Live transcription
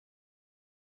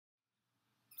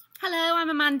Hello, I'm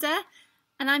Amanda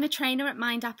and I'm a trainer at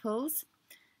Mindapples.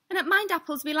 And at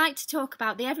Mindapples we like to talk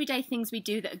about the everyday things we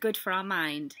do that are good for our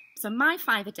mind. So my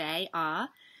 5 a day are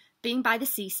being by the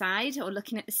seaside or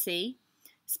looking at the sea,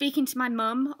 speaking to my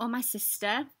mum or my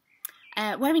sister,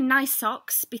 wearing nice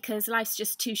socks because life's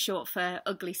just too short for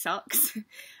ugly socks,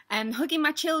 hugging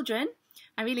my children.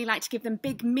 I really like to give them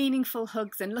big meaningful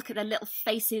hugs and look at their little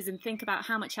faces and think about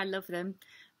how much I love them.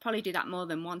 Probably do that more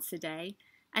than once a day.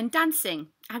 And dancing.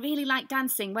 I really like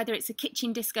dancing, whether it's a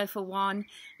kitchen disco for one,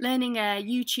 learning a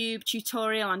YouTube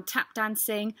tutorial on tap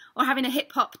dancing, or having a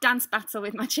hip-hop dance battle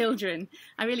with my children.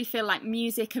 I really feel like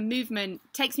music and movement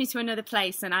takes me to another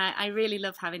place, and I really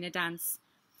love having a dance.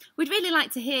 We'd really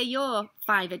like to hear your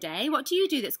 5 a day. What do you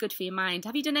do that's good for your mind?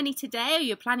 Have you done any today, or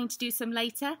you're planning to do some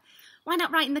later? Why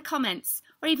not write in the comments,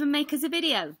 or even make us a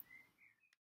video?